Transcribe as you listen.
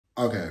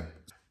Okay,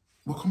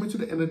 we're coming to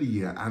the end of the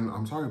year, and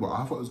I'm sorry, but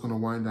I thought it was gonna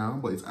wind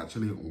down, but it's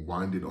actually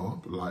winding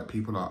up. Like,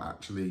 people are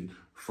actually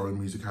throwing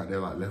music out there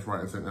like left, right,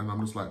 and center, and I'm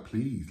just like,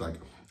 please, like,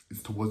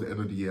 it's towards the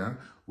end of the year.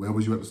 Where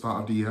was you at the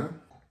start of the year?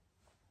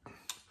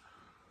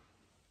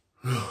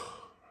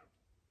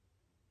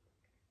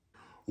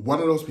 One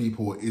of those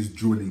people is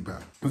Dua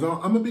Lipa. Because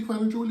I'm a big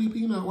fan of Dua Lipa,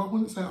 you know, I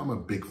wouldn't say I'm a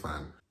big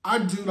fan. I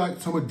do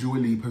like some of Dua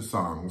Lipa's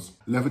songs.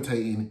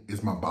 Levitating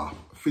is my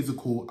bop.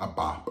 Physical, a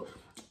bop.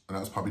 And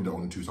that's probably the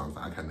only two songs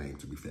that I can name,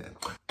 to be fair.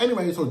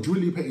 Anyway, so Dua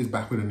Lipa is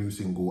back with a new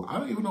single. I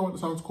don't even know what the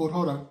song's called.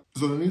 Hold on.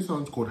 So the new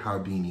song's called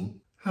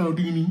Houdini.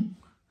 Houdini.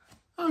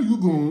 How you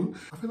going?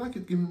 I feel like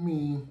it's giving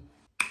me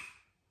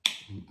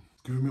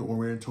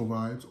oriental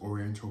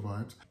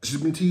vibes.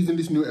 She's been teasing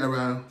this new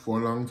era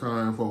for a long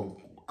time, for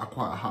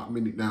quite a hot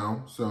minute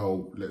now.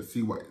 So let's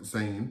see what it's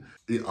saying.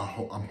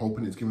 I'm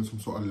hoping it's giving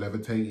some sort of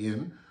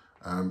levitating.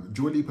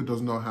 Dua Lipa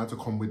does know how to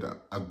come with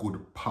a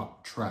good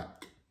pop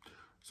track.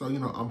 So, you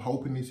know, I'm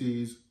hoping this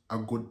is a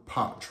good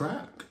pop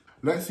track.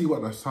 Let's see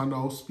what the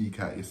Sonos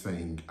speaker is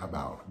saying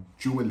about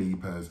Dua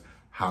Lipa's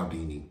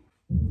Houdini.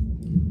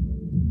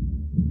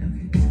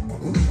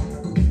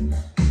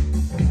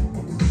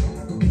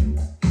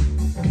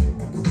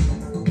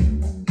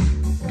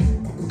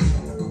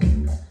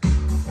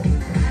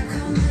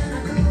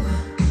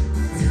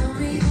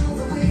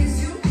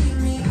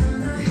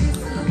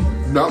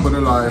 Not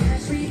gonna lie,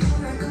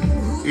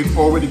 it's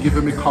already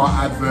giving me car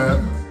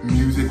advert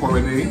music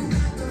already.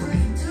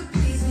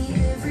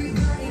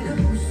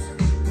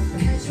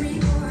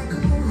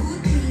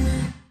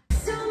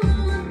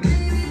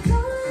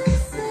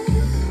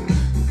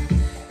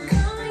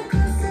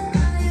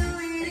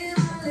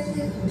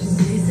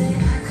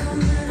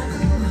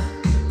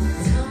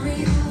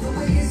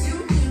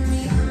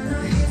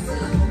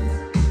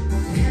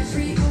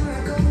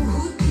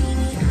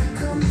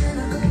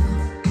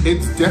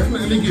 It's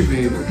definitely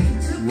giving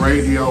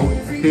radio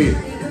hit.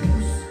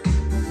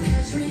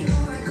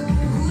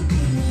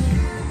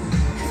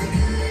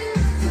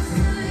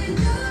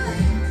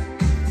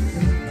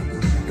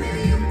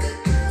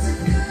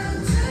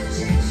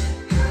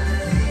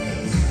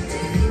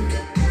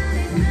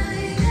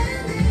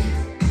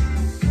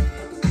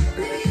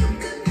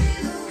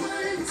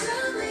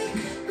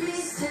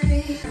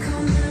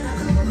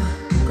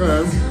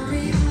 Okay.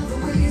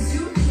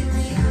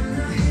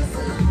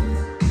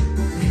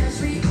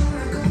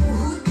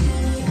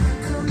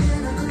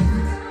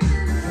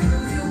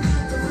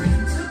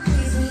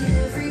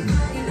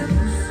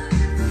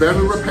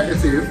 Very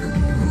repetitive.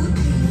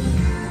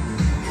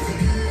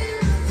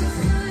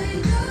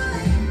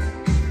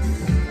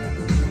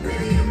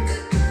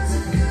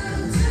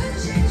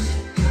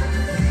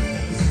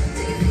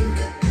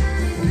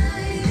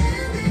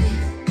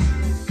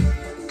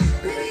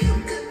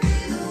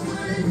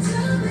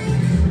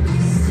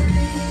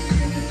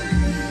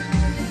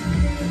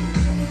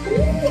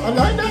 Ooh, I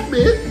like that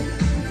bit.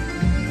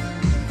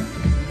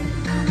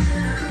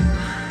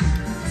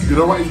 You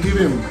know what it's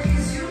giving?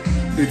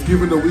 It's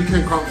giving The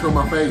Weeknd can't feel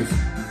my face.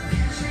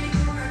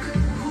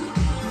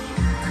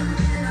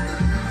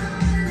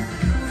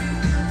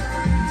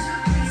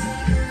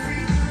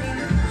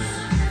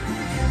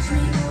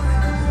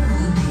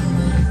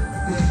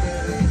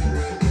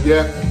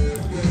 Yeah.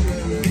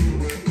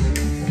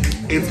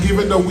 It's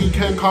giving The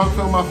Weeknd can't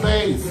feel my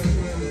face.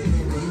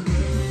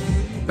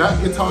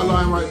 That guitar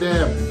line right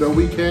there, The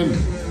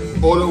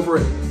Weeknd, all over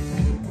it.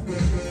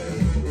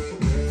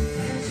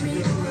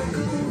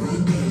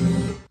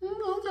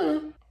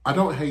 I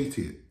don't hate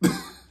it.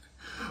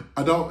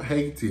 I don't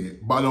hate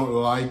it, but I don't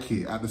like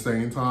it at the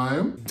same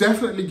time.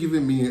 Definitely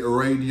giving me a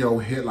radio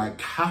hit. Like,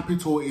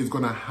 Capital is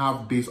gonna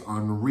have this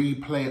on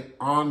replay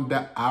on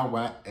the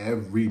hour,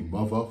 every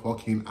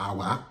motherfucking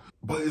hour.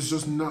 But it's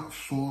just not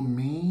for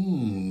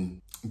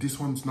me. This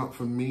one's not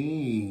for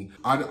me.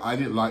 I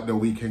didn't like The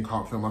Weeknd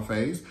Can't Feel My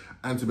Face.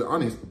 And to be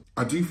honest,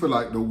 I do feel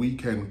like The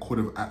Weeknd could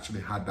have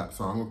actually had that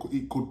song.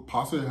 It could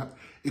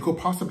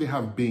possibly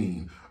have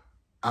been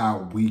a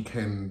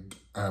Weeknd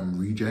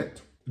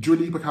reject. Dua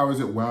Lipa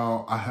covers it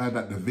well. I heard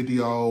that the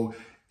video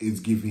is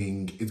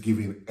giving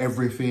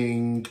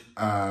everything.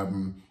 I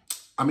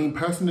mean,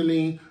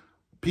 personally,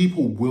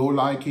 people will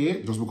like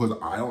it. Just because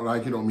I don't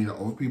like it don't mean that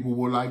other people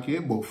will like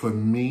it. But for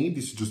me,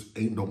 this just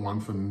ain't the one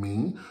for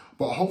me.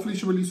 But hopefully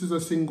she releases a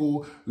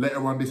single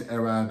later on this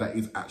era that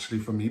is actually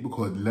for me,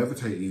 because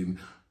Levitating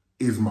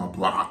is my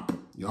bop.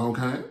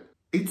 Okay?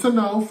 It's a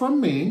no from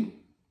me.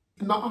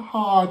 Not a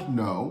hard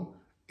no.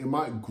 It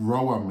might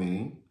grow on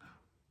me.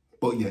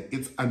 But yeah,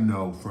 it's a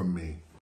no from me.